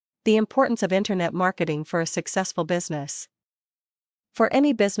the importance of internet marketing for a successful business. For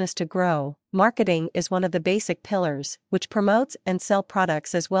any business to grow, marketing is one of the basic pillars, which promotes and sells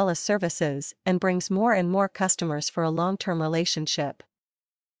products as well as services and brings more and more customers for a long-term relationship.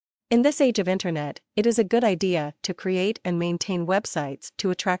 In this age of internet, it is a good idea to create and maintain websites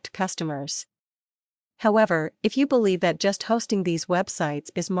to attract customers. However, if you believe that just hosting these websites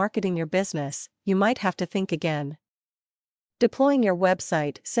is marketing your business, you might have to think again. Deploying your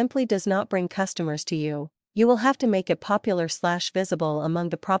website simply does not bring customers to you. You will have to make it popular/visible among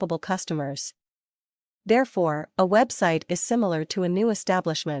the probable customers. Therefore, a website is similar to a new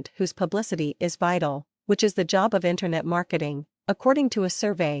establishment whose publicity is vital, which is the job of internet marketing. According to a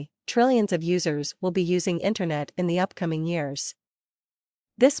survey, trillions of users will be using internet in the upcoming years.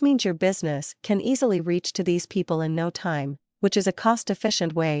 This means your business can easily reach to these people in no time, which is a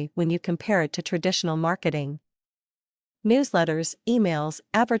cost-efficient way when you compare it to traditional marketing. Newsletters, emails,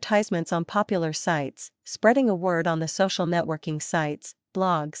 advertisements on popular sites, spreading a word on the social networking sites,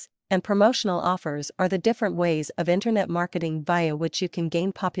 blogs, and promotional offers are the different ways of internet marketing via which you can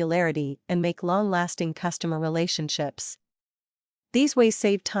gain popularity and make long-lasting customer relationships. These ways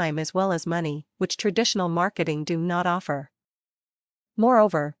save time as well as money, which traditional marketing do not offer.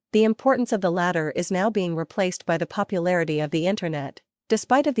 Moreover, the importance of the latter is now being replaced by the popularity of the internet.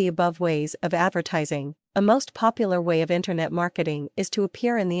 Despite of the above ways of advertising, a most popular way of internet marketing is to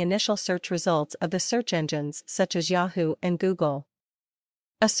appear in the initial search results of the search engines such as Yahoo and Google.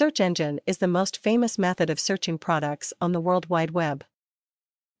 A search engine is the most famous method of searching products on the World Wide Web.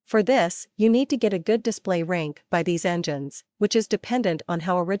 For this, you need to get a good display rank by these engines, which is dependent on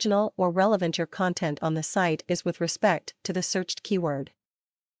how original or relevant your content on the site is with respect to the searched keyword.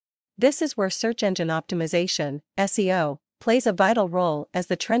 This is where search engine optimization, SEO, plays a vital role as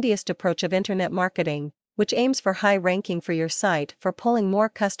the trendiest approach of internet marketing, which aims for high ranking for your site for pulling more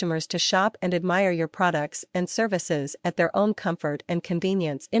customers to shop and admire your products and services at their own comfort and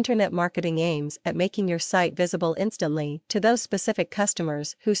convenience. Internet marketing aims at making your site visible instantly to those specific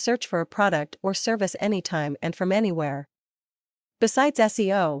customers who search for a product or service anytime and from anywhere. Besides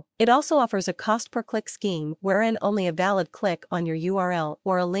SEO, it also offers a cost-per-click scheme wherein only a valid click on your URL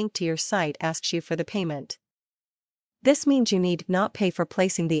or a link to your site asks you for the payment. This means you need not pay for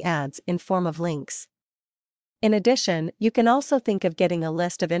placing the ads in form of links. In addition, you can also think of getting a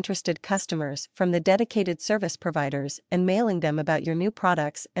list of interested customers from the dedicated service providers and mailing them about your new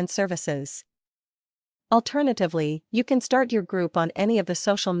products and services. Alternatively, you can start your group on any of the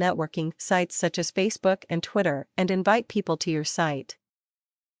social networking sites such as Facebook and Twitter and invite people to your site.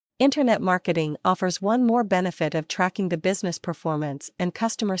 Internet marketing offers one more benefit of tracking the business performance and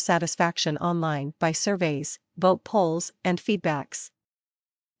customer satisfaction online by surveys, vote polls, and feedbacks.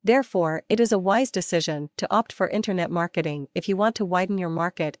 Therefore, it is a wise decision to opt for internet marketing if you want to widen your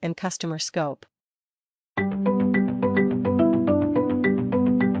market and customer scope.